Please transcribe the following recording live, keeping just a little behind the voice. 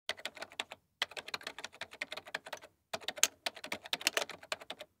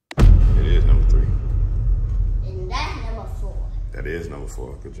That is number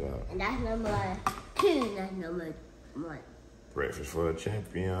 4. Good job. And that's number 2. That's number 1. Breakfast for a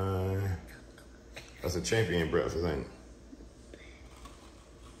champion. That's a champion breakfast, ain't it?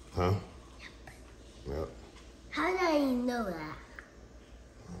 Huh? Yep. How do I know that?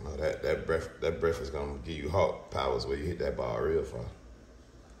 I know that breakfast gonna give you Hulk powers where you hit that ball real far.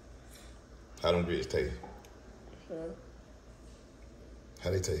 How them grits taste? How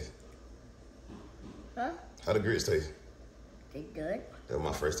they taste? Huh? How the grits taste? They good? That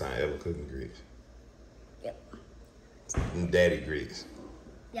was my first time ever cooking grits. Yep. Them daddy grits.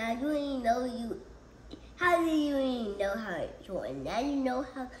 Yeah, you ain't know you. How do you even know how to do it? Now you know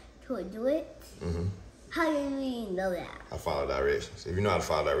how to do it? Mm-hmm. How do you even know that? I follow directions. If you know how to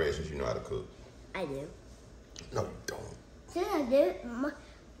follow directions, you know how to cook. I do. No, you don't. Yeah, I do.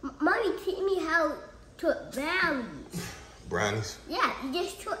 Mommy teach me how to cook brownies. Brownies? Yeah, you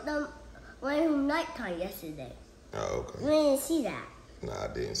just took them around nighttime yesterday. Oh, okay. You didn't see that. No, I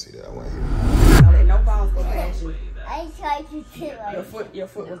didn't see that. I wasn't here. Don't let no balls go past you. I tried to tip Your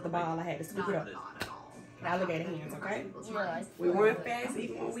foot was the ball. I had to scoop it up. Alligator hands, okay? yours. We run fast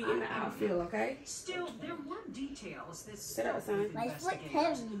even when we in the outfield, okay? Still, there were details that Sit up, son. My foot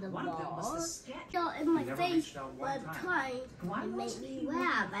heavy the ball. So in my face one time it made me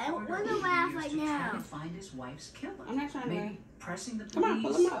laugh. I don't want to laugh right now. Find his wife's killer. I'm not trying to laugh. Pressing the Come on,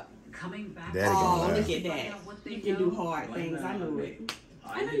 pull him up. Coming back. Daddy Oh, gonna look laugh. at that. You can do hard things. I knew it.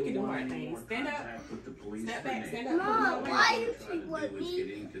 I know you can do hard things. Stand up. Step back. Stand up. Mom, why you think what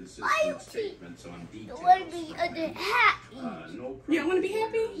me? Why you think you want to be under happy? You don't want to be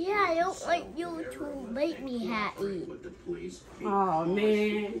happy? Yeah, I don't want you to make me happy. Oh,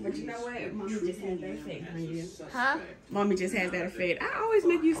 man. But you know what? Mommy just has that effect on you. Huh? Mommy just has that effect. I always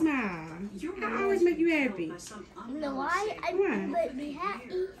make you smile. I always make you happy. You know why? I make me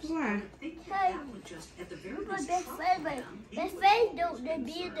happy. Why? Because my best friend don't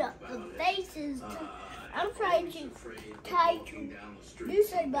be the faces. I'm trying to do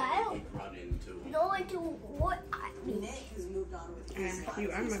something, but I don't know what to what I mean.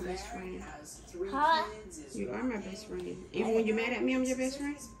 You are my best friend. Huh? You are my best friend. Even when you're mad at me, I'm your best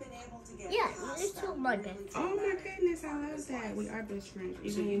friend? Yeah, you're still my best friend. Oh my goodness, I love that. We are best friends,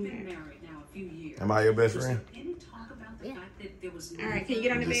 even when you're mad. Am I your best friend? Yeah. Alright, can you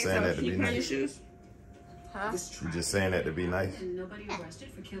get on the bed Just saying that so to you be put on your nice. shoes? Huh? You just saying that to be nice? Nobody arrested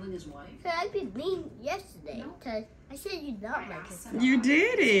for killing his wife. So I've been mean yesterday because I said you're not my best friend. You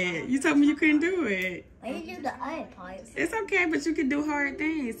did it. You told me you couldn't do it. I didn't do the other part. It's okay, but you can do hard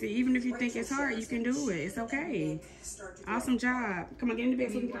things. See, even if you think it's hard, you can do it. It's okay. Awesome job. Come on, get in the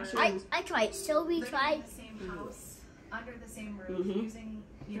bed so we can get our shoes. I tried. So we tried. In the same house, under the same roof, using,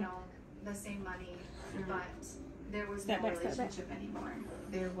 the same money, but there was no relationship anymore.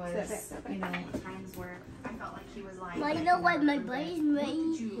 There was, times where I felt like he was lying. Well, you know what my brain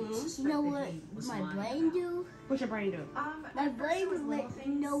You know what my brain do? What's your brain do? My brain will let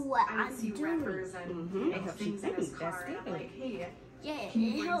you know what I'm doing. It helps you think. That's good. Like, hey, Yeah,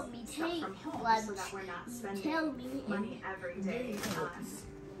 it helped me take what so that we're not spending tell me money every day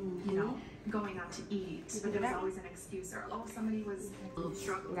on, going out to eat. But there was always an excuse or, somebody was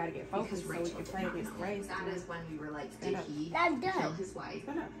struggling. We gotta get focused so we can play against the Rays. That is when we were like, did he I'm kill done. his wife?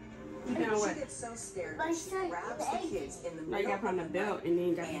 Stand up. You know what? so scared My son, in the Now you gotta put on the belt and then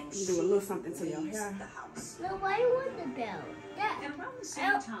you gotta do a little something to your hair. No, I want the belt. Yeah. And around the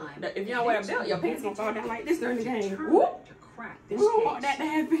same time, If you don't wear a belt, your pants gonna fall down like this during the game. determined Whoop! to crack We this don't want case. that to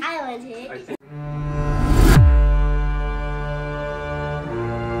happen. I want it.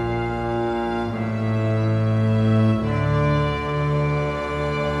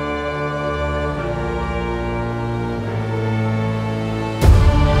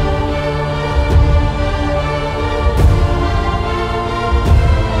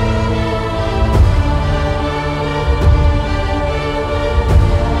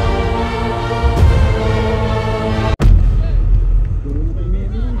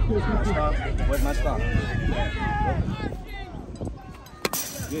 Where's my stop?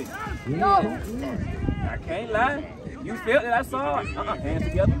 Good. No. I can't lie. You felt it, I saw it. Hands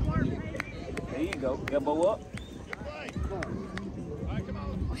together. There you go. Elbow up.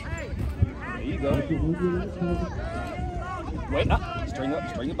 There you go. Wait, string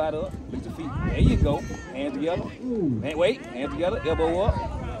your body up. Lift your feet. There you go. Hands together. Man, wait, hands together. Elbow up.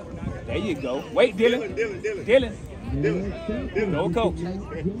 There you go. Wait, Dylan. Dylan. No coach.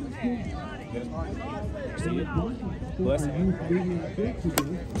 See it? Bust it.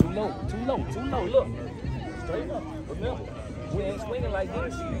 Too low. Look. Straight up. Remember, we ain't swinging like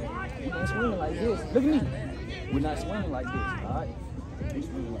this. Look at me. We're not swinging like this, all right? We're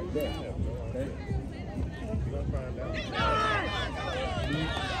swinging like that, okay?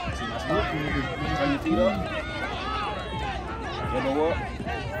 See my stop? Turn your feet up. Elbow up.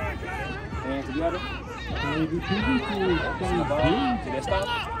 Hands together. See the ball. See that stop?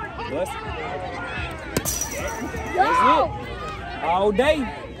 Bust. That's it. All day.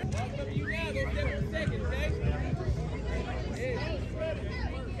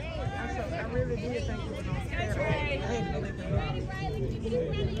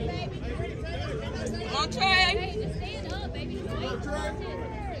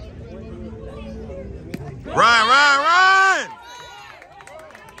 Run, run, run!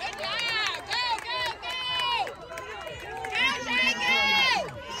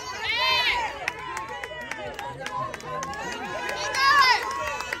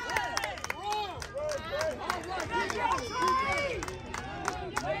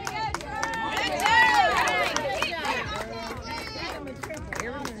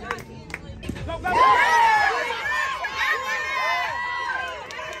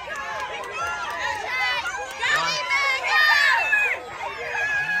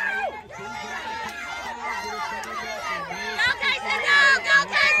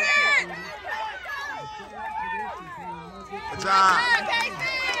 Good job.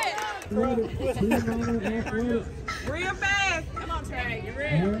 Real fast. Come on, Trey. You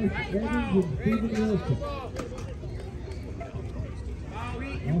ready?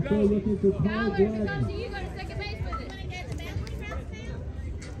 Also looking for Paul Gladden.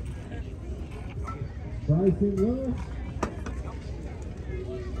 Bryson Lewis.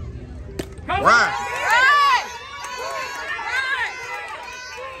 Run.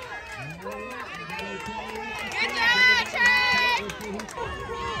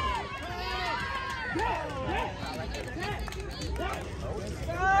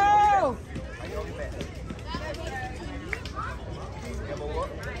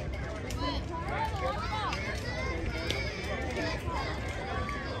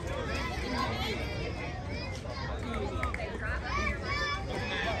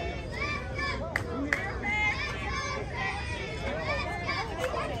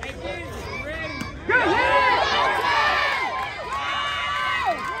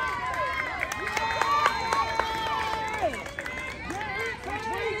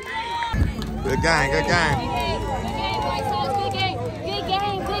 Good game, good game.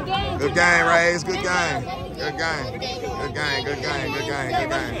 Good game, Rays. Good game. Good game. Good game, good game, good game, good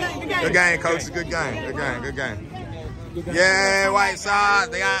game. Good game, coaches. Good game. Good game, good game. Yeah, White Sox,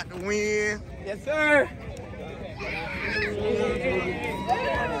 they got the win. Yes, sir.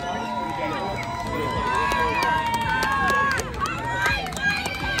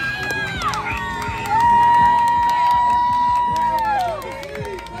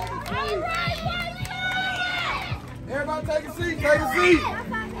 Everybody take a seat, take a seat.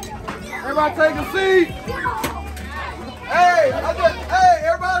 Everybody take a seat. Hey,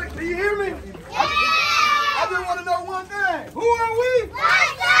 everybody, do you hear me? I just want to know one thing. Who are we? Who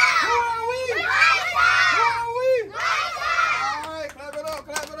are we? Who are we? All right, clap it up,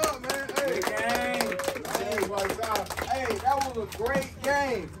 man. Hey, that was a great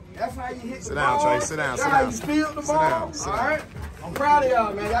game. That's how you hit the ball. Sit down, Trey. Sit down, That's sit how down. you steal the ball. Sit down. All right? I'm proud of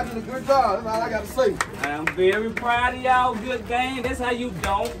y'all, man. Y'all did a good job. That's all I got to say. I'm very proud of y'all. Good game. That's how you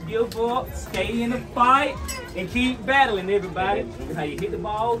don't give up. Stay in the fight and keep battling, everybody. That's how you hit the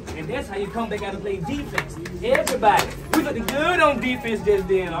ball, and that's how you come back out and play defense. Everybody. We looking good on defense just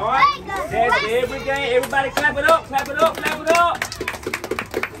then, all right? That's every game. Everybody clap it up, clap it up, clap it up.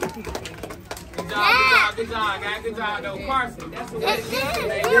 Good job, guys. Good job, though. Carson, that's the way it is.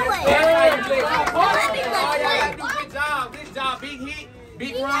 Good job. Big hit,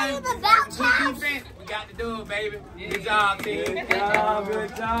 big run, big defense. We got to do it, baby. Good job, team. Good job.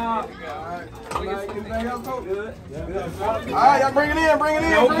 Good job. All right, y'all bring it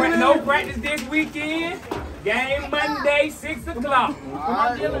in. No practice this weekend. Game Monday, 6 o'clock. Come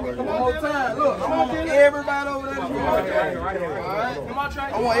on, Dylan. Come on, time. Look, come on, everybody over there. All right. Come on, Trey.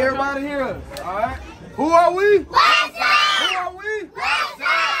 I want everybody here. All right. Who are we? Who are we?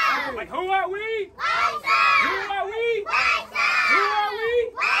 Like, who are we? Who are we? Who are we?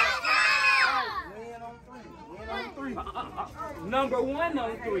 Win on 3. Number 1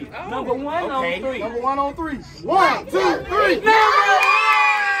 on 3. Number 1 on 3. Number 1 on 3. 1, 2, 3.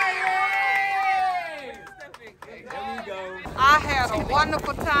 I had a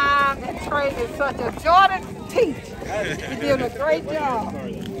wonderful time, and Trey is such a joy to teach. He did a great job.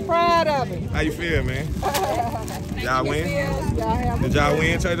 Proud of him. How you feel, man? Y'all win? Did y'all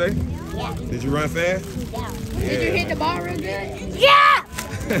win, Trey Day? Yeah. Did you run fast? Yeah. Did you hit the ball real good? Yeah!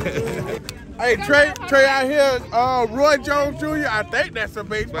 Hey, Trey out here, Roy Jones Jr., I think that's a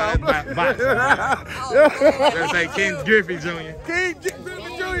baseball player. Let's say Ken Griffey Jr. Ken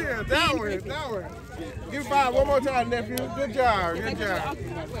Downward. Give 5 one more time, nephew. Good job.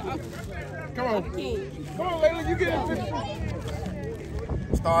 Come on, Layla, you get it.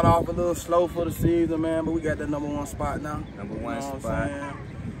 Start off a little slow for the season, man, but we got that #1 spot now. #1 spot.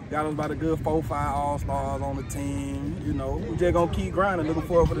 Got us about a good 4 or 5 All-Stars on the team. You know, we just gonna keep grinding, looking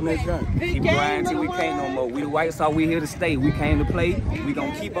forward for the next game. Keep grinding till we can't no more. We the White Sox, we here to stay. We came to play. We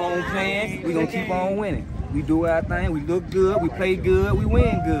gonna keep on playing. We gonna keep on winning. We do our thing. We look good. We play good. We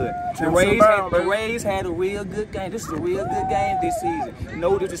win good. The Rays had a real good game. This is a real good game this season.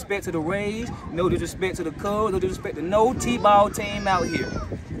 No disrespect to the Rays. No disrespect to the Cubs. No disrespect to no T-ball team out here.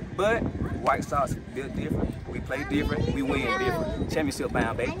 But White Sox built different. We play different. We win different. Championship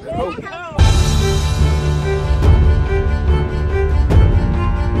bound, baby.